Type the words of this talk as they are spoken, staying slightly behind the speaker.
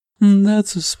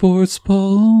That's a sports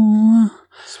ball.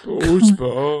 Sports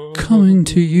ball. Coming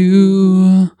to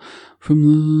you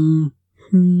from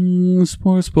the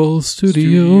Sports Ball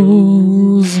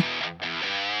Studios.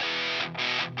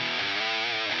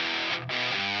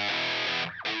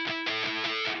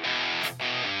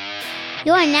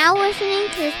 You are now listening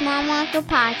to the Small Market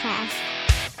Podcast.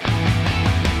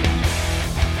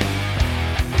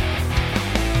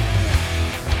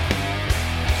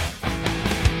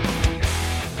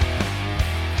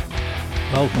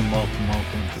 Welcome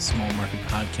to the Small Market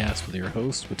Podcast with your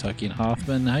host, Watucky and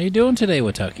Hoffman. How you doing today,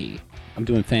 Watucky? I'm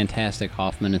doing fantastic,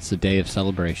 Hoffman. It's a day of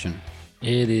celebration.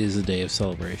 It is a day of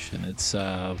celebration. It's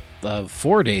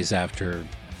 4 days after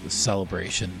the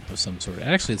celebration of some sort.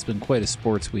 Actually, it's been quite a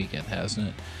sports weekend, hasn't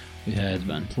it? We had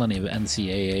plenty of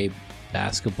NCAA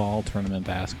basketball, tournament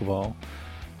basketball,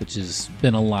 which has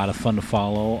been a lot of fun to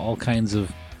follow. All kinds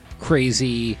of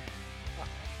crazy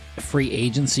free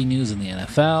agency news in the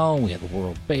NFL. We had the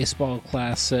World Baseball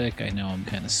Classic. I know I'm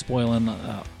kind of spoiling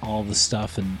all the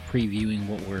stuff and previewing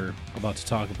what we're about to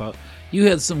talk about. You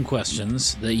had some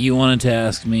questions that you wanted to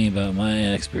ask me about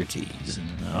my expertise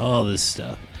and all this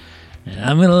stuff. And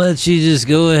I'm going to let you just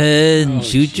go ahead and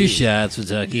shoot your shots,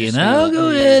 Watucky, and I'll go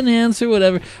ahead and answer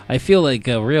whatever. I feel like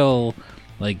a real...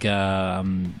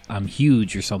 I'm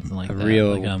huge or something like that.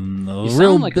 Like I'm a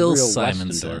real like Bill a real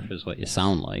Simonson is what you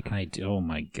sound like. I do. Oh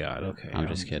my God. Okay. I'm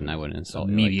just kidding. I wouldn't insult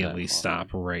Immediately you like that. stop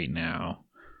right now.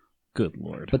 Good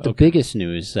Lord. But the biggest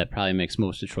news that probably makes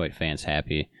most Detroit fans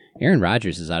happy: Aaron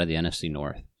Rodgers is out of the NFC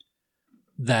North.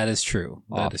 That is true.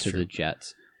 Off to the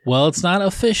Jets. Well, it's not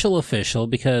official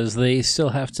because they still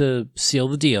have to seal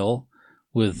the deal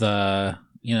with the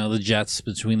Jets,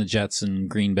 between the Jets and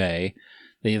Green Bay.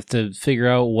 They have to figure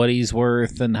out what he's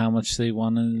worth and how much they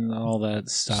want and all that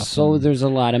stuff. So there's a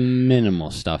lot of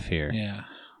minimal stuff here. Yeah.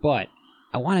 But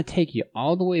I want to take you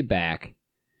all the way back,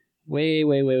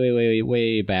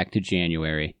 way back to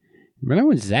January. Remember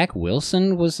when Zach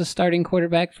Wilson was the starting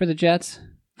quarterback for the Jets?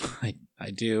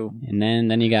 I do. And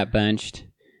then he got benched.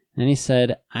 And he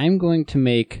said, I'm going to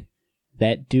make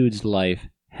that dude's life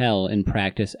hell in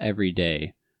practice every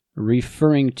day,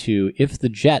 referring to if the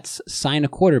Jets sign a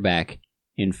quarterback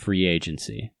in free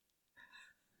agency.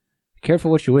 Careful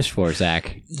what you wish for,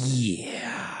 Zach.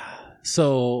 Yeah.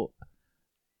 So,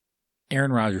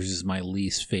 Aaron Rodgers is my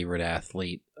least favorite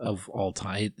athlete of all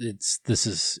time. I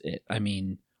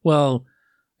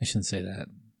shouldn't say that.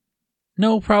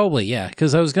 No, probably, yeah,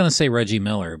 because I was going to say Reggie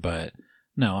Miller, but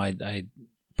no, I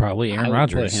probably Aaron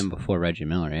Rodgers. I would put him before Reggie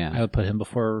Miller, yeah. I would put him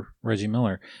before Reggie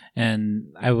Miller. And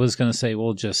I was going to say,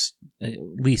 just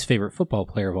least favorite football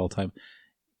player of all time.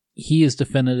 He is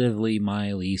definitively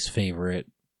my least favorite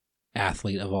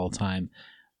athlete of all time.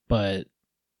 But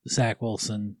Zach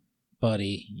Wilson,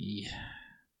 buddy,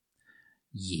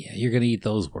 yeah, you're going to eat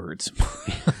those words.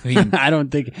 I don't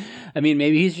think...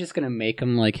 maybe he's just going to make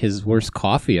him like his worst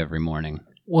coffee every morning.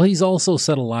 Well, he's also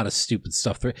said a lot of stupid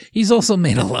stuff. He's also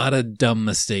made a lot of dumb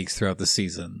mistakes throughout the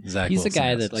season. Zach He's Wilson a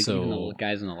guy that even the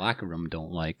guys in the locker room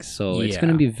don't like. So it's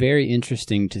going to be very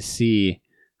interesting to see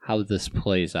how this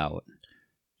plays out.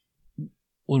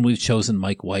 When we've chosen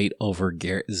Mike White over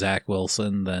Zach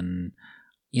Wilson, then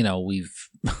we've.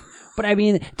 But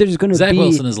there's going to be Zach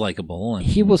Wilson is likable.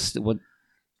 He will.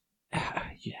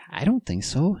 I don't think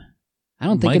so. I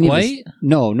don't think Mike White.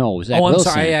 No, Zach Wilson.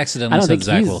 I'm sorry. I accidentally said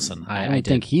Zach Wilson. I don't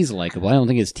think he's likable. I don't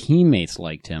think his teammates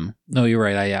liked him. No, you're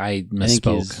right. I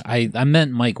misspoke. I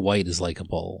meant Mike White is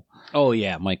likable. Oh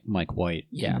yeah, Mike White.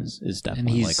 Yeah, is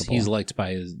definitely likable. He's liked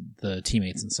by the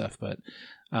teammates and stuff, but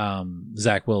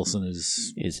Zach Wilson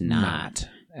is not.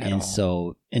 At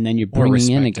all. And then you're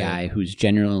bringing in a guy who's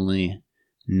generally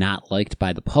not liked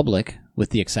by the public, with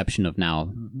the exception of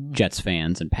now Jets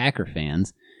fans and Packer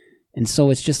fans. And so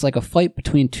it's just like a fight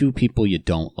between two people you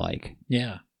don't like.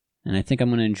 Yeah. And I think I'm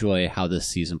going to enjoy how this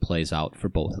season plays out for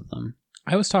both of them.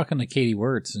 I was talking to Katie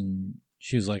Wirtz, and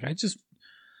she was like, just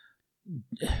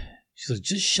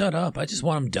shut up. I just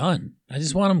want him done. I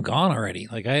just want him gone already.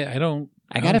 Like, I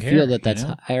gotta feel that that's,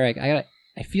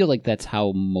 I feel like that's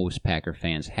how most Packer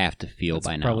fans have to feel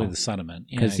by now. Probably the sentiment.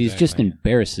 Because he's just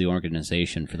embarrassed the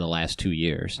organization for the last 2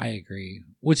 years. I agree.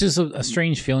 Which is a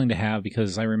strange feeling to have,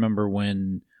 because I remember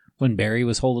when Barry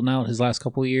was holding out his last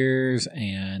couple of years,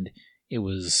 and it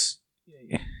was,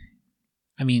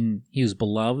 he was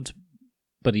beloved,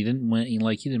 but he didn't win. He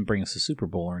didn't bring us a Super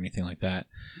Bowl or anything like that.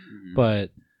 Mm-hmm.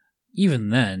 But even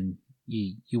then,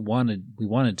 we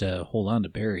wanted to hold on to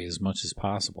Barry as much as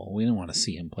possible. We didn't want to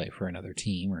see him play for another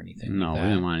team or anything. No, like that. We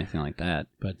didn't want anything like that.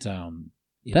 But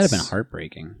that'd have been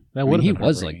heartbreaking. That would have been he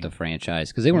was like the franchise,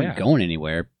 because they weren't going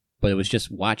anywhere. but it was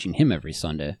just watching him every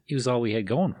Sunday. He was all we had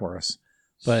going for us.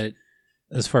 But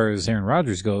as far as Aaron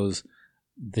Rodgers goes,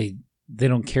 they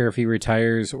don't care if he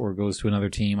retires or goes to another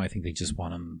team. I think they just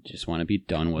want him. Just want to be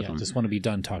done with him. Just want to be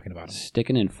done talking about him.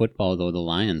 Sticking in football, though, the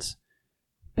Lions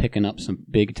picking up some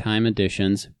big-time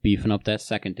additions, beefing up that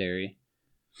secondary.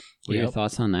 What are your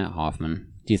thoughts on that,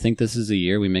 Hoffman? Do you think this is the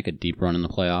year we make a deep run in the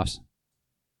playoffs?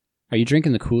 Are you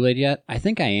drinking the Kool-Aid yet? I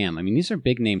think I am. I mean, these are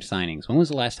big-name signings. When was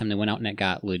the last time they went out and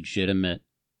got legitimate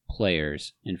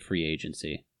players in free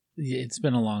agency? It's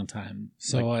been a long time.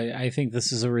 So I think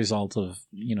this is a result of,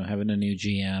 having a new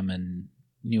GM and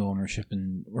new ownership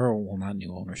not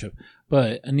new ownership,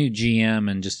 but a new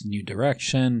GM and just a new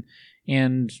direction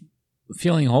and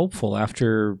feeling hopeful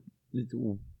after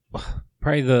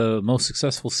probably the most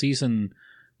successful season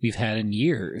we've had in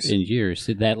years.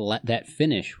 Did that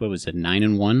finish, what was it,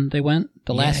 9-1 they went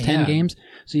the last 10 games?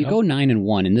 So you go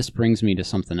 9-1, and this brings me to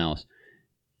something else.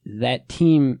 That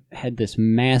team had this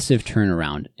massive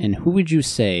turnaround, and who would you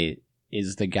say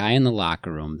is the guy in the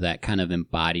locker room that kind of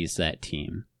embodies that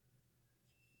team?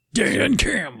 Dan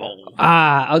Campbell.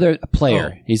 Other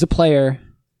player. Oh. He's a player.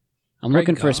 I'm Greg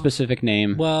looking for a Goff? specific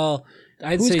name. Well,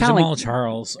 I'd Who's say kinda Jamal like-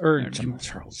 Charles. Or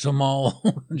Jamal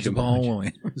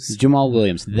Williams. Jamal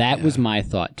Williams. That was my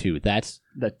thought, too. That's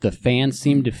that the fans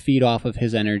seemed to feed off of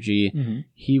his energy. Mm-hmm.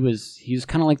 He was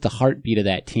kind of like the heartbeat of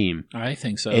that team. I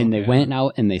think so. And they went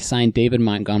out and they signed David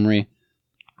Montgomery.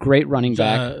 Great running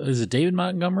back. Is it David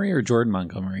Montgomery or Jordan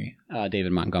Montgomery?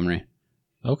 David Montgomery.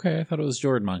 Okay, I thought it was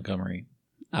Jordan Montgomery.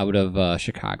 Out of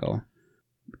Chicago.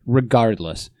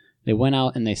 Regardless, they went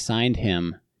out and they signed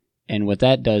him, and what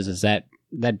that does is that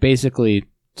basically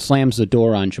slams the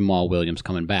door on Jamal Williams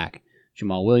coming back.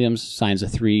 Jamal Williams signs a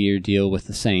 3-year deal with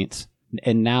the Saints,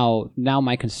 and now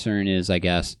my concern is, I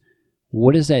guess,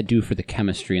 what does that do for the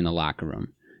chemistry in the locker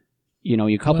room?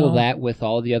 You couple that with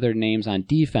all the other names on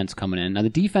defense coming in. Now, the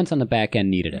defense on the back end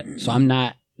needed it, so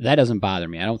that doesn't bother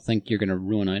me. I don't think you're going to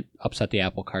ruin it, upset the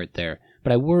apple cart there.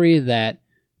 But I worry that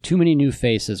too many new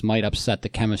faces might upset the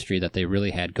chemistry that they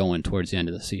really had going towards the end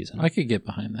of the season. I could get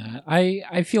behind that.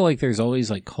 I feel like there's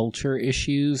always culture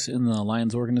issues in the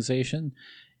Lions organization,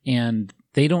 and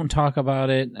they don't talk about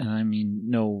it. And I mean,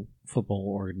 no football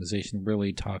organization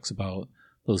really talks about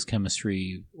those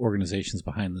chemistry organizations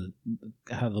behind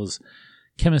those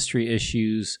chemistry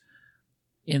issues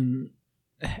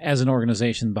as an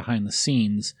organization behind the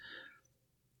scenes,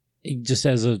 just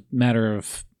as a matter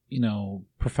of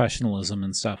professionalism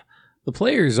and stuff. The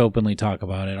players openly talk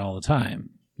about it all the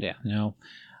time. Yeah.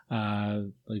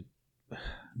 Like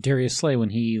Darius Slay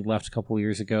when he left a couple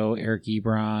years ago, Eric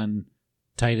Ebron,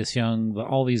 Titus Young,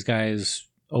 all these guys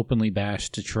openly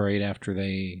bashed Detroit after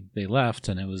they left,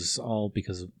 and it was all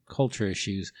because of culture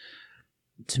issues.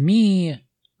 To me,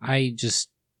 I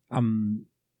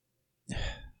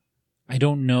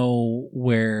don't know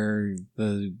where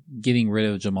the getting rid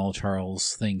of Jamal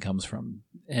Charles thing comes from.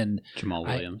 And Jamal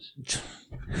Williams.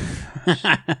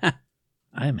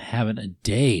 I'm having a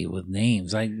day with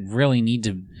names. I really need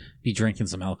to be drinking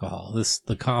some alcohol.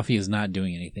 The coffee is not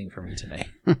doing anything for me today.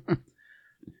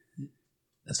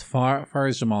 As far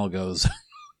as Jamal goes,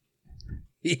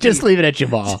 just leave it at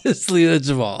Jamal. Just leave it at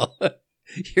Jamal.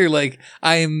 You're like,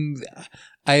 I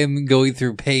am going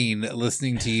through pain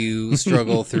listening to you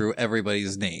struggle through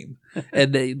everybody's name.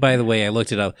 And by the way, I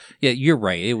looked it up. Yeah, you're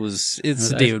right.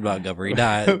 It's David Montgomery,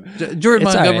 not Jordan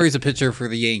Montgomery's a pitcher for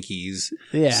the Yankees.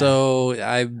 Yeah. So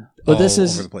I'm all over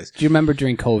the place. Do you remember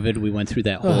during COVID we went through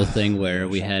that whole thing where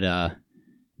we had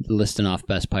listing off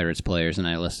best Pirates players, and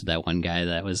I listed that one guy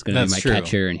that was going to be my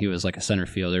catcher, and he was like a center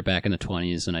fielder back in the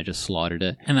 20s, and I just slaughtered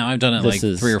it. And now I've done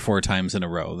it 3 or 4 times in a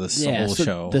row. This whole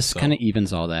show. This kind of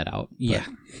evens all that out. Yeah.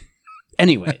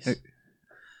 Anyways.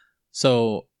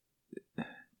 So,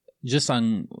 just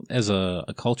as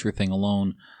a culture thing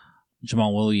alone,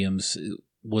 Jamal Williams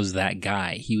was that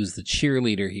guy. He was the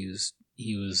cheerleader.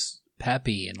 He was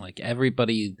peppy, and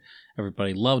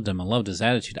everybody loved him. I loved his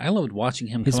attitude. I loved watching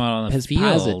him come out on the field.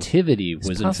 His positivity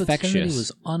was infectious. His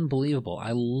was unbelievable.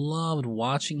 I loved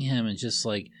watching him, and just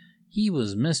he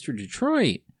was Mr.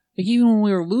 Detroit. Even when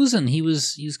we were losing, he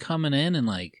was coming in and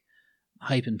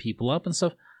hyping people up and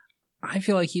stuff. I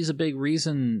feel like he's a big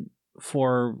reason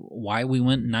for why we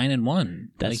went 9-1.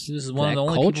 He was one of the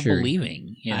only people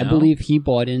believing. I believe he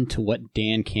bought into what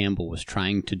Dan Campbell was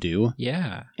trying to do.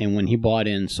 Yeah, and when he bought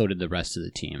in, so did the rest of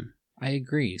the team. I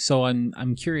agree. So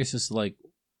I'm curious as to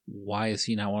why is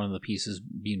he not one of the pieces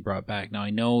being brought back? Now I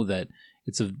know that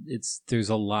there's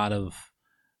a lot of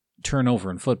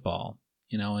turnover in football,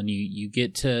 and you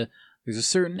get to there's a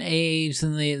certain age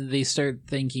and they start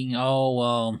thinking, oh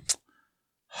well,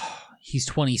 he's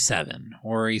 27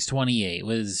 or he's 28.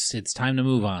 It's time to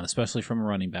move on, especially from a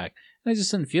running back. And I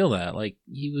just didn't feel that. Like,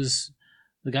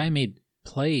 the guy made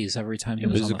plays every time he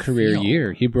was on the field. It was a career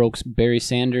year. He broke Barry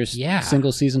Sanders'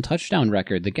 single season touchdown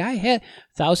record. The guy had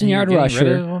 1,000-yard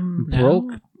rusher,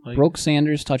 broke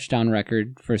Sanders' touchdown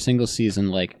record for a single season.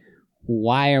 Like,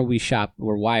 why are we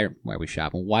why are we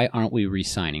shopping? Why aren't we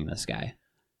re-signing this guy?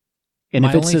 And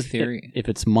if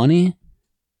it's money,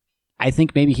 I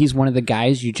think maybe he's one of the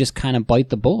guys you just kind of bite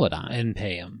the bullet on and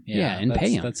pay him.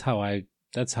 Pay him. That's how I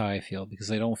feel,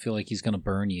 because I don't feel like he's going to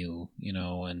burn you,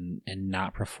 and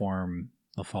not perform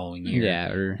the following year.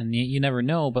 Yeah, and you never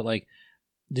know. But like,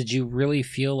 did you really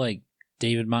feel like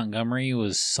David Montgomery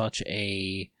was such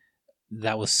a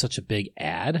big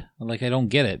ad? Like, I don't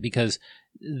get it, because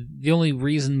the only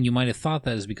reason you might have thought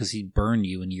that is because he burned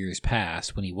you in years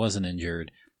past when he wasn't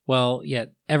injured. Well,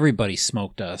 yet everybody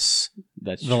smoked us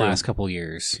last couple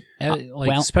years,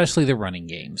 especially the running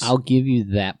games. I'll give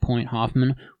you that point,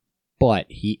 Hoffman, but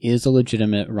he is a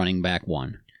legitimate running back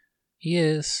one. He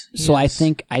is. I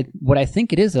think what I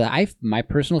think it is, my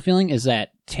personal feeling is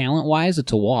that talent-wise,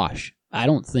 it's a wash. I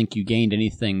don't think you gained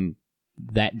anything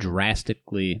that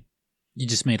drastically. You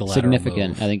just made a lateral significant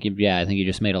move. I think you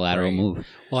just made a lateral move.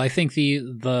 Well, I think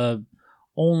the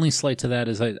only slight to that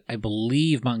is I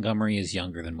believe Montgomery is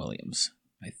younger than Williams.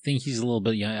 I think he's a little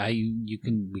bit young.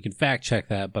 We can fact check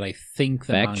that, but I think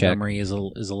that Montgomery is a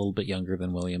little bit younger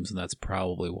than Williams, and that's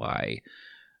probably why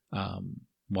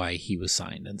he was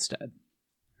signed instead.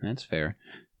 That's fair.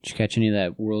 Did you catch any of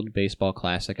that World Baseball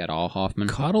Classic at all, Hoffman?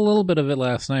 Caught a little bit of it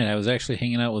last night. I was actually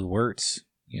hanging out with Wirtz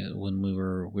when we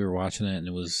were watching it, and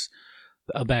it was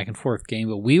a back and forth game,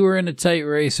 but we were in a tight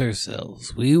race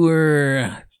ourselves. We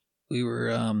were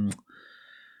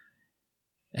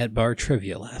at Bar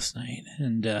Trivia last night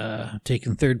and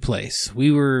taking third place.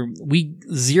 We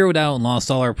zeroed out and lost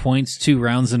all our points 2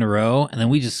 rounds in a row, and then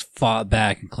we just fought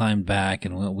back and climbed back,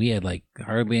 and we had like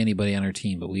hardly anybody on our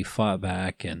team, but we fought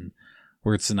back, and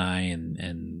Wirtz and I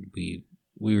and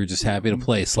we were just happy to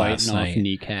place last night.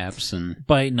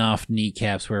 Biting off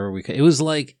kneecaps wherever we could. It was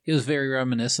very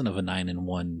reminiscent of a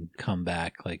 9-1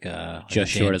 comeback, like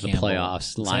just short of the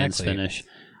playoffs, Lions finish.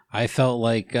 I felt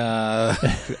like I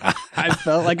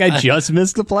felt like I just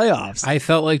missed the playoffs. I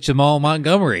felt like Jamal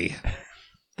Montgomery.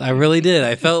 I really did.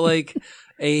 I felt like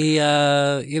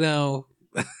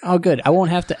Oh, good. I won't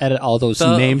have to edit all those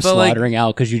names slaughtering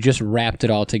out, because you just wrapped it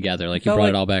all together. Like, you brought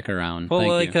it all back around. Well,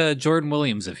 like Jordan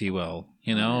Williams, if you will.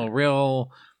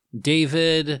 Real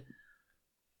David,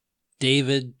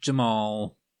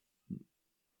 Jamal,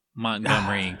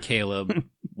 Montgomery, Caleb,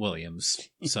 Williams.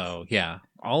 So, yeah,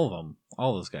 all of them.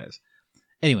 All those guys.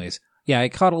 Anyways, yeah, I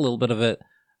caught a little bit of it.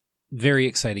 Very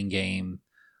exciting game.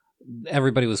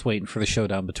 Everybody was waiting for the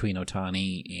showdown between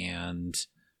Ohtani and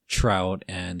Trout,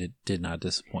 and it did not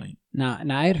disappoint. Now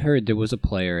I had heard there was a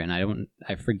player, and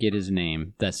I forget his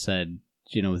name, that said,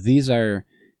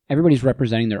 everybody's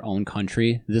representing their own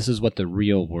country. This is what the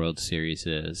real World Series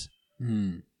is,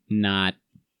 not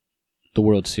the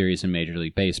World Series in Major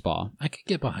League Baseball. I could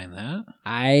get behind that.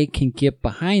 I can get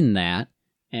behind that,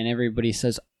 and everybody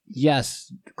says,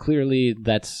 yes, clearly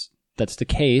that's the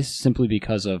case, simply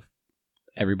because of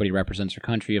everybody represents their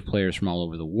country, of players from all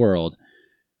over the world.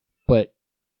 But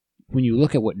when you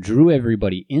look at what drew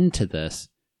everybody into this,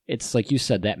 it's like you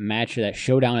said, that match, that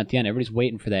showdown at the end, everybody's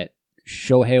waiting for that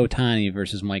Shohei Ohtani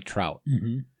versus Mike Trout.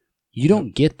 Mm-hmm. You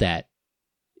don't get that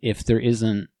if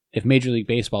Major League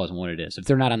Baseball isn't what it is, if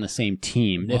they're not on the same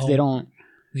team, if they don't.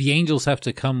 The Angels have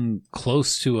to come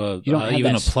close to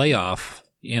even a playoff,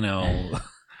 even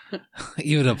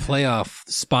a playoff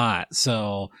spot.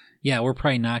 So, yeah, we're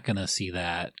probably not going to see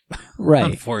that, right?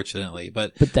 Unfortunately,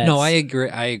 but no, I agree.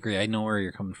 I know where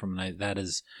you're coming from, and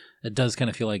it does kind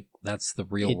of feel like that's the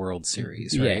real World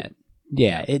Series, right?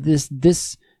 Yeah.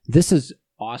 This is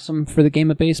awesome for the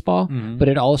game of baseball, but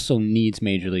it also needs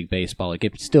Major League Baseball. Like,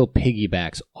 it still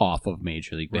piggybacks off of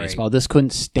Major League Baseball. Right. This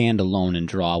couldn't stand alone and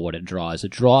draw what it draws.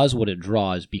 It draws what it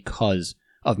draws because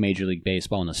of Major League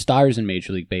Baseball and the stars in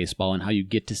Major League Baseball, and how you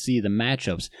get to see the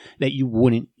matchups that you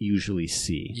wouldn't usually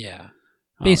see. Yeah.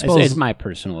 Baseball is my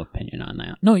personal opinion on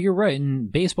that. No, you're right.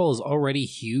 And baseball is already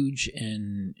huge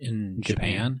in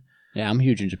Japan. Yeah, I'm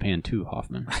huge in Japan too,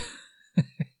 Hoffman.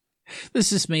 This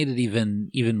just made it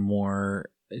even more,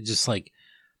 just like,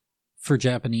 for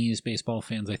Japanese baseball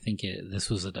fans, I think this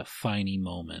was a defining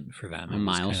moment for them. A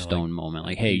milestone moment.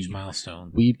 Like, hey, huge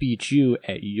milestone. We beat you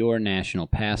at your national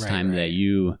pastime that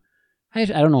you... I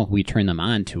don't know if we turn them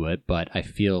on to it, but I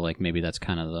feel like maybe that's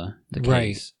kind of the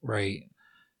case. Right.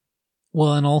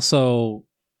 Well, and also,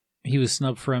 he was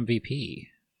snubbed for MVP.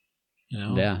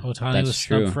 Yeah, Ohtani that's was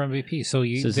snubbed true. for MVP. So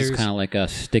This is kind of like a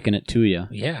sticking it to you.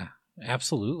 Yeah,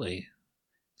 absolutely.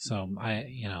 So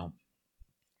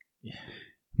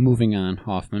Moving on,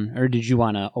 Hoffman. Or did you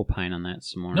want to opine on that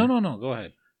some more? No. Go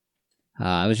ahead.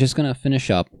 I was just going to finish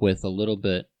up with a little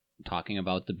bit talking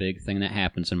about the big thing that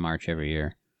happens in March every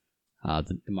year,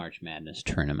 the March Madness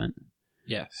tournament.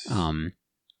 Yes.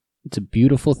 It's a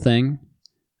beautiful thing.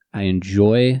 I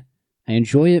enjoy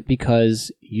it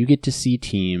because you get to see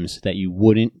teams that you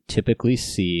wouldn't typically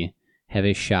see have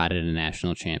a shot at a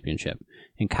national championship.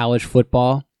 In college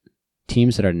football,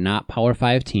 teams that are not Power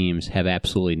 5 teams have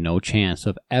absolutely no chance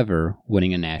of ever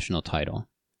winning a national title.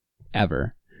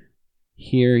 Ever.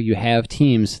 Here you have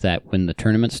teams that when the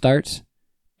tournament starts,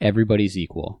 everybody's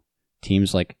equal.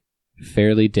 Teams like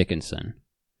Fairleigh Dickinson.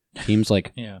 Teams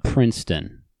like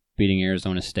Princeton beating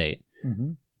Arizona State.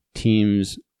 Mm-hmm.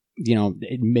 Teams,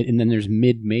 and then there's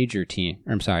mid-major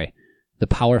the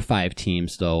Power 5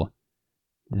 teams, though,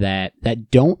 that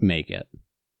don't make it.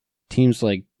 Teams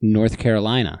like North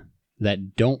Carolina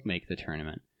that don't make the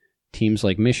tournament. Teams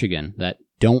like Michigan that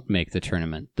don't make the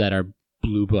tournament, that are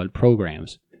blue blood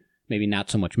programs. Maybe not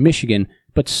so much Michigan,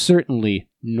 but certainly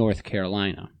North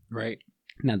Carolina. Right.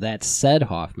 Now, that said,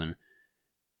 Hoffman,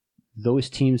 those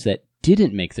teams that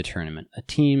didn't make the tournament, a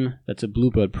team that's a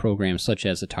blue blood program such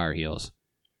as the Tar Heels,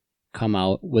 come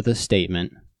out with a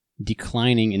statement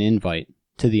declining an invite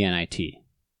to the NIT,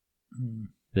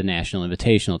 the National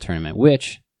Invitational Tournament,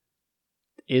 which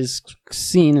is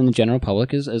seen in the general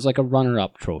public as like a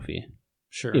runner-up trophy.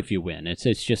 Sure. If you win.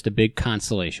 It's just a big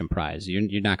consolation prize.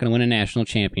 You're not going to win a national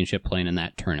championship playing in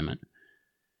that tournament.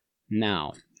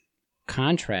 Now,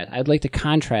 I'd like to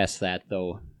contrast that,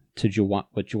 though, to what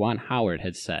Juwan Howard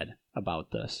had said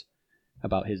about this,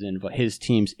 about his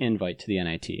team's invite to the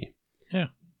NIT. Yeah.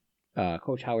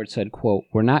 Coach Howard said, quote,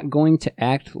 "We're not going to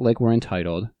act like we're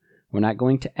entitled. We're not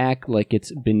going to act like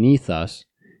it's beneath us.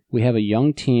 We have a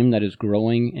young team that is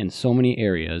growing in so many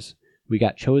areas. We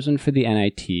got chosen for the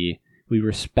NIT. We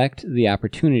respect the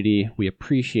opportunity. We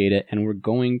appreciate it, and we're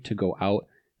going to go out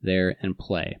there and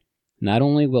play. Not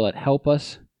only will it help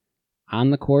us on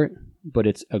the court, but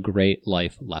it's a great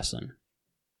life lesson."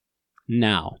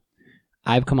 Now,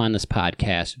 I've come on this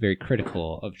podcast very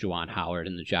critical of Juwan Howard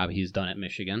and the job he's done at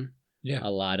Michigan. Yeah.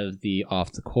 A lot of the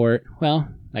off the court, well,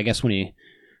 I guess when he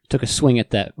took a swing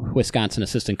at that Wisconsin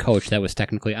assistant coach, that was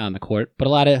technically on the court, but a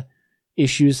lot of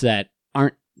issues that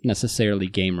aren't necessarily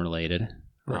game related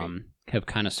have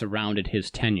kind of surrounded his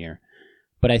tenure.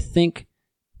 But I think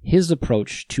his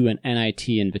approach to an NIT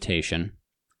invitation,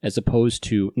 as opposed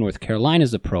to North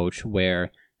Carolina's approach,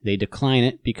 where they decline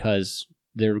it because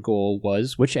their goal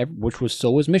was, which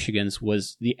was Michigan's,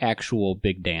 was the actual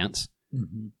big dance.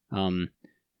 Mm-hmm.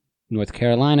 North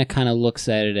Carolina kind of looks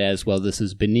at it as, well, this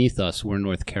is beneath us. We're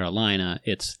North Carolina.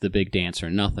 It's the big dance or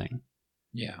nothing.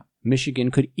 Yeah. Michigan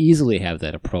could easily have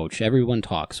that approach. Everyone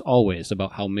talks always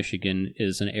about how Michigan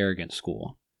is an arrogant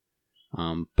school.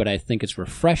 But I think it's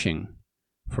refreshing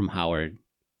from Howard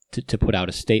to put out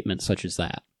a statement such as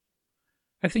that.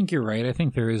 I think you're right. I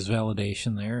think there is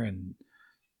validation there. And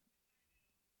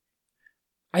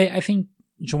I think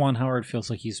Juwan Howard feels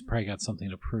like he's probably got something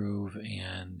to prove.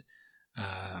 And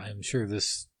I'm sure the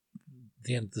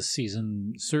end of the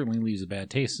season certainly leaves a bad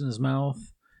taste in his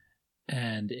mouth.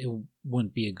 And it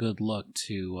wouldn't be a good look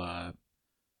to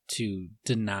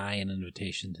deny an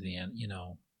invitation to the end,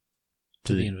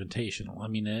 to the invitational. I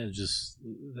mean,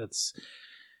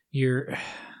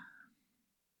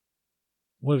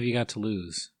 what have you got to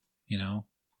lose?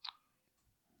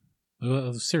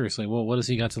 Well, seriously, what has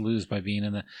he got to lose by being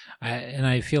in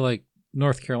I feel like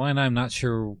North Carolina, I'm not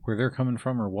sure where they're coming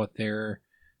from or what they're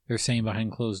saying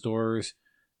behind closed doors.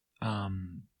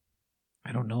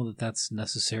 I don't know that that's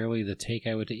necessarily the take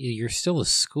I would. You're still a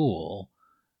school,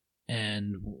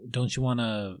 and don't you want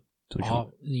to?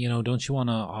 Don't you want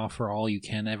to offer all you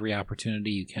can, every opportunity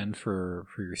you can for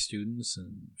your students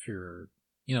and for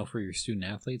your student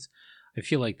athletes? I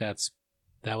feel like that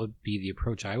would be the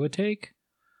approach I would take.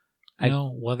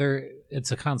 Whether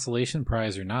it's a consolation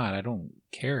prize or not, I don't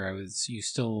care.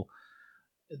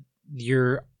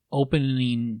 You're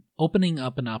opening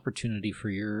up an opportunity for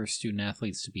your student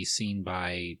athletes to be seen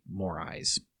by more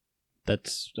eyes.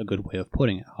 That's a good way of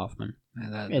putting it, Hoffman.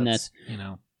 And that's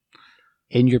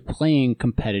and you're playing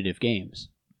competitive games.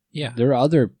 Yeah. There are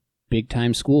other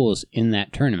big-time schools in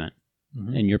that tournament,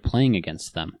 mm-hmm. and you're playing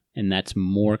against them, and that's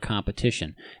more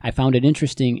competition. I found it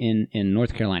interesting in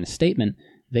North Carolina's statement,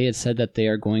 they had said that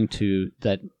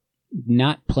that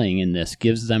not playing in this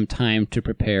gives them time to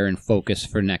prepare and focus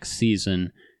for next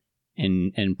season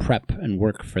and prep and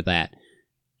work for that.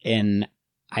 And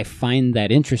I find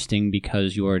that interesting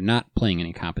because you're not playing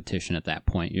any competition at that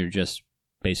point. You're just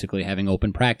basically having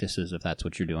open practices if that's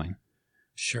what you're doing.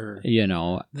 Sure.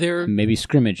 There maybe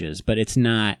scrimmages, but it's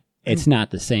not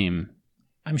the same.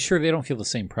 I'm sure they don't feel the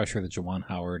same pressure that Juwan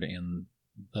Howard and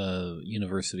the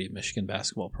University of Michigan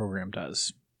basketball program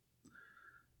does.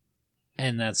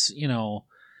 And that's,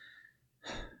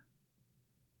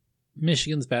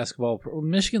 Michigan's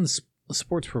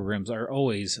sports programs are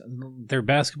always, their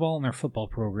basketball and their football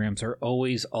programs are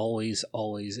always,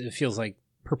 it feels like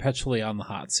perpetually on the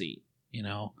hot seat.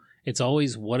 It's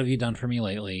always, what have you done for me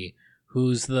lately?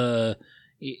 Who's the,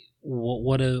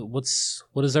 what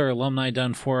has our alumni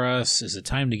done for us? Is it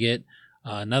time to get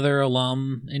another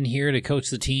alum in here to coach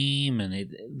the team?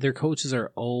 And their coaches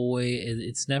are always,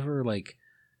 it's never like,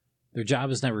 their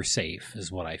job is never safe,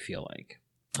 is what I feel like.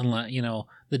 Unless,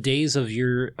 the days of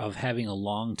having a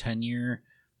long tenure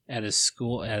at a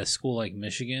school like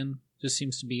Michigan just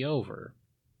seems to be over.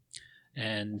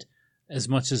 And as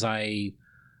much as I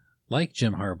like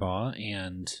Jim Harbaugh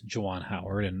and Juwan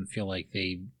Howard and feel like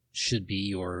they should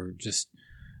be, or just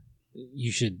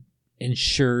you should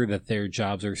ensure that their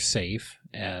jobs are safe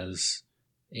as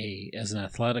an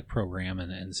athletic program,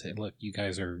 and say, look, you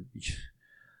guys are,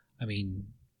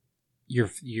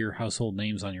 your household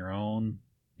names on your own.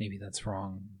 Maybe that's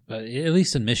wrong, but at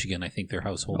least in Michigan, I think they're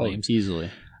household names easily.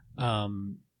 We're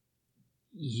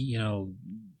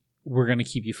going to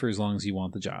keep you for as long as you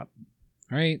want the job,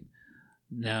 right?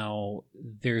 Now,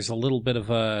 there's a little bit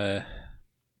of a,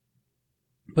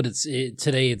 but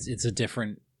today it's a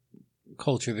different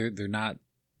culture. They're not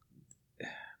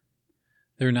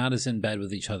as in bed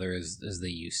with each other as they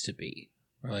used to be.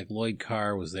 Or like Lloyd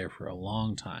Carr was there for a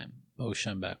long time. Bo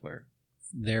Schembechler,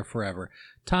 there forever.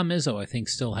 Tom Izzo, I think,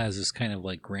 still has this kind of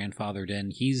like grandfathered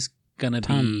in. He's gonna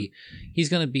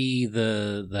be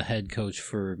the head coach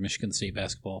for Michigan State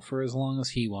basketball for as long as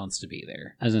he wants to be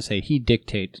there. I was gonna say, he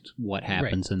dictates what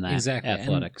happens in that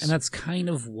athletics, and that's kind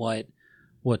of what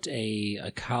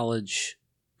a college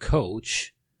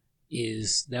coach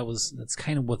is. That's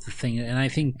kind of what the thing. And I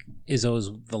think Izzo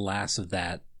is the last of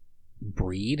that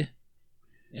breed,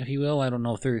 if you will. I don't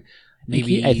know if they're. I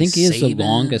think he is the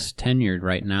longest tenured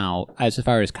right now, as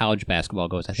far as college basketball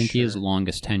goes. I think he is the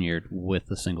longest tenured with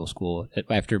the single school.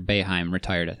 After Boeheim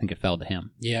retired, I think it fell to him.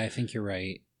 Yeah, I think you're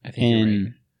right.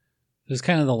 He was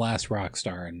kind of the last rock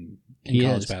star in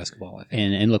college basketball, I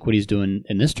think. And look what he's doing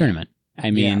in this tournament. I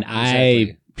mean,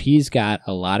 exactly. He's got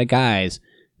a lot of guys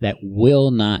that will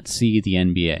not see the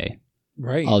NBA.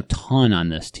 Right. A ton on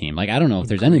this team. Like, I don't know if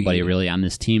there's anybody really on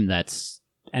this team that's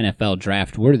NFL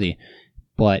draft worthy,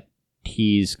 but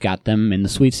he's got them in the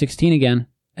Sweet 16 again.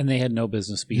 And they had no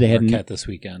business beating Marquette this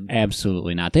weekend.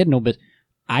 Absolutely not. They had no business.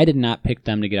 I did not pick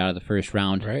them to get out of the first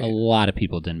round. Right. A lot of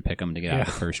people didn't pick them to get out of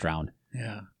the first round.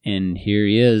 Yeah. And here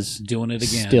he is doing it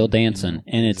again. Still dancing.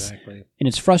 And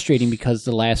it's frustrating because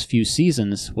the last few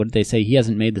seasons, what did they say? He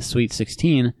hasn't made the Sweet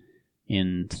 16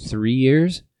 in 3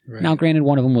 years. Right. Now, granted,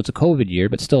 one of them was a COVID year,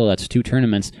 but still, that's 2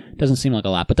 tournaments. Doesn't seem like a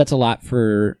lot, but that's a lot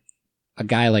for a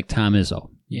guy like Tom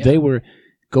Izzo. Yeah. They were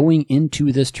going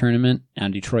into this tournament on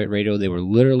Detroit radio, they were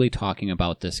literally talking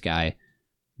about this guy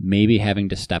maybe having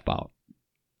to step out.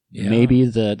 Yeah. Maybe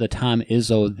the Tom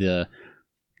Izzo,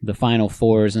 the Final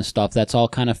Fours and stuff, that's all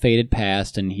kind of faded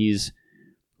past, and he's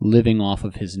living off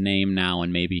of his name now,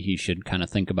 and maybe he should kind of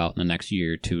think about in the next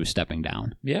year or two stepping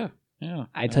down. Yeah, yeah.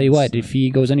 I tell you what, if he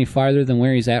goes any farther than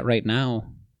where he's at right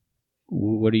now,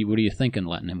 what are you thinking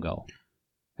letting him go?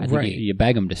 I think you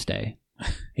beg him to stay.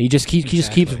 He just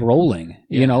keeps rolling,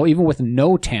 even with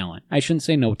no talent. I shouldn't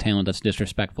say no talent, that's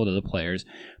disrespectful to the players,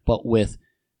 but with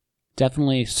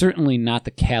certainly not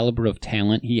the caliber of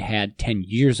talent he had 10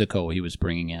 years ago he was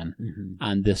bringing in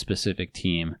on this specific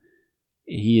team.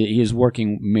 He is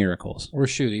working miracles. Or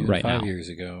even right 5 now. Years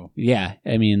ago. Yeah,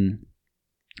 I mean,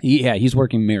 he's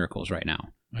working miracles right now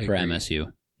for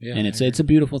MSU. Yeah, and it's a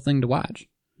beautiful thing to watch.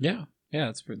 Yeah.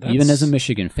 Yeah, even as a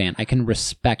Michigan fan, I can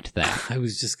respect that. I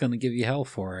was just going to give you hell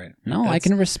for it. No, I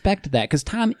can respect that because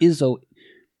Tom Izzo,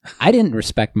 I didn't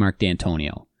respect Mark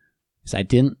D'Antonio because I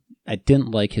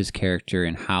didn't like his character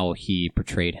and how he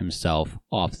portrayed himself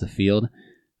off the field,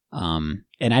 and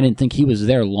I didn't think he was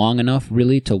there long enough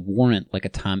really to warrant like a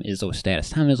Tom Izzo status.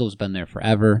 Tom Izzo's been there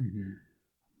forever,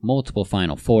 multiple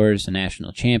Final Fours, a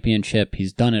national championship.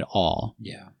 He's done it all.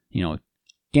 Yeah,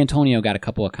 D'Antonio got a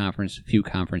few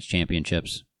conference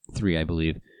championships, 3, I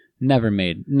believe. Never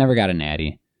got a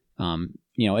natty.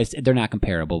 They're not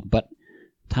comparable, but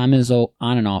Tom Izzo,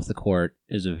 on and off the court,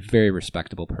 is a very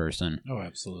respectable person. Oh,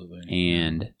 absolutely.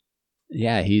 And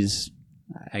yeah,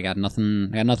 I got nothing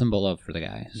but love for the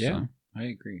guy. Yeah, so. I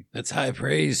agree. That's high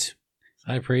praise.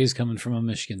 High praise coming from a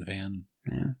Michigan fan,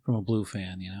 from a Blue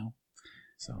fan,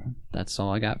 So that's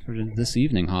all I got for this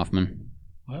evening, Hoffman.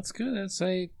 Well, that's good. It's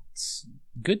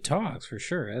good talks for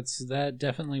sure. That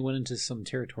definitely went into some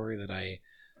territory that I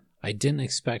didn't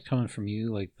expect coming from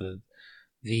you, like the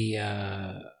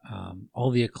all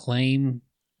the acclaim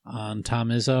on Tom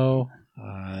Izzo.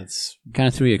 It's kind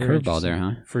of threw you a curveball there,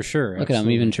 huh? For sure. Look at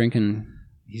him, even drinking.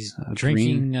 He's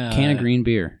drinking can of green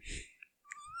beer.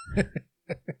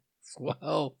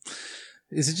 Well,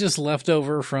 is it just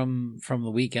leftover from the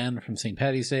weekend, from St.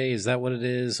 Patty's Day? Is that what it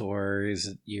is, or is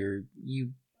it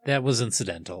that was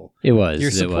incidental? It was. Your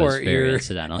support, it was very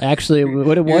incidental. Actually,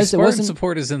 what it was, it wasn't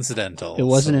support is incidental. It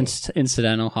wasn't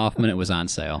incidental, Hoffman. It was on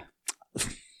sale.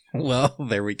 Well,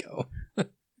 there we go.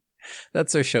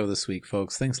 That's our show this week,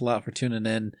 folks. Thanks a lot for tuning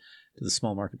in to the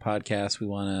Small Market Podcast. We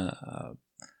want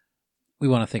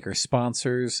to thank our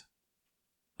sponsors,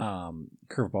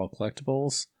 Curveball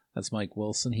Collectibles. That's Mike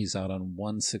Wilson. He's out on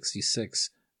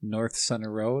 166 North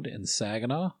Center Road in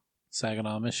Saginaw,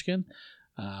 Michigan.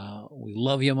 We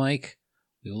love you, Mike.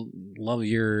 We love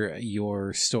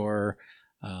your store.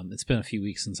 It's been a few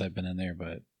weeks since I've been in there,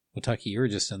 but Kentucky, you were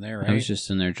just in there, right? I was just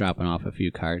in there dropping off a few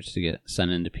cards to get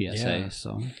sent into PSA. Yeah.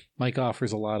 So Mike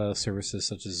offers a lot of services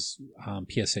such as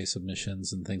PSA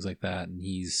submissions and things like that. And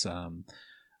he's,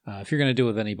 if you're going to do it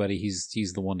with anybody,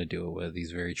 he's the one to do it with.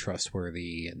 He's very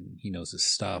trustworthy and he knows his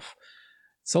stuff.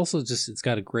 It's also it's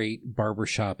got a great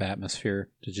barbershop atmosphere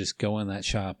to just go in that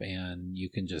shop and you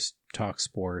can just talk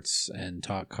sports and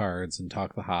talk cards and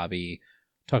talk the hobby.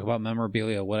 Talk about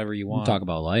memorabilia, whatever you want. Talk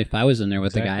about life. I was in there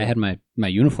with the guy. I had my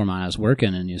uniform on. I was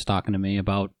working, and he was talking to me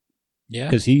about... Yeah.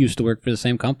 Because he used to work for the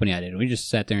same company I did. We just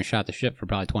sat there and shot the shit for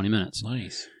probably 20 minutes.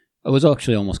 Nice. It was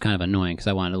actually almost kind of annoying because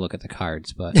I wanted to look at the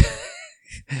cards, but...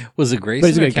 Was it Grayson but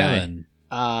he's a or good Kevin?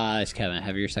 It's Kevin. A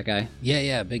heavier set guy?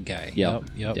 Yeah, big guy. Yep,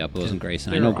 it wasn't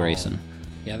Grayson. I know Grayson.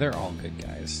 Yeah, they're all good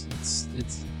guys. It's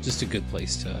just a good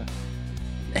place to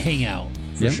hang out,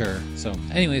 for sure. So,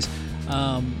 anyways...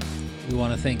 we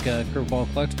want to thank Curveball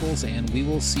Collectibles, and we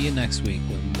will see you next week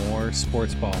with more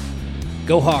sports ball.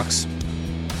 Go Hawks!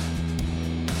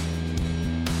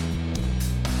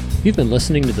 You've been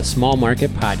listening to the Small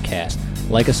Market Podcast.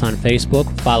 Like us on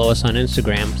Facebook, follow us on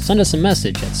Instagram, send us a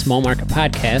message at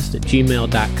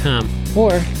smallmarketpodcast@gmail.com,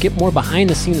 or get more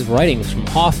behind-the-scenes writings from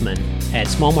Hoffman at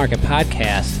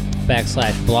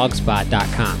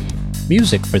smallmarketpodcast.blogspot.com.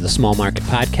 Music for the Small Market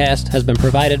Podcast has been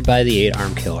provided by the 8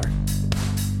 Arm Killer.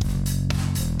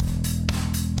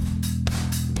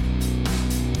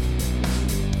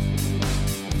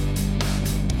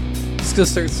 Just gonna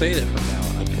start saying it from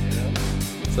now on.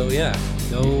 So yeah,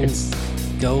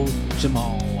 go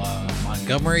Jamal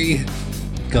Montgomery,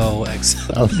 go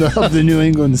XFL of the New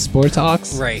England Sports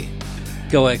Hawks? Right.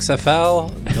 Go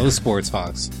XFL, go Sports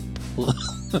Hawks.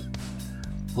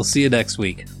 We'll see you next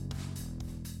week.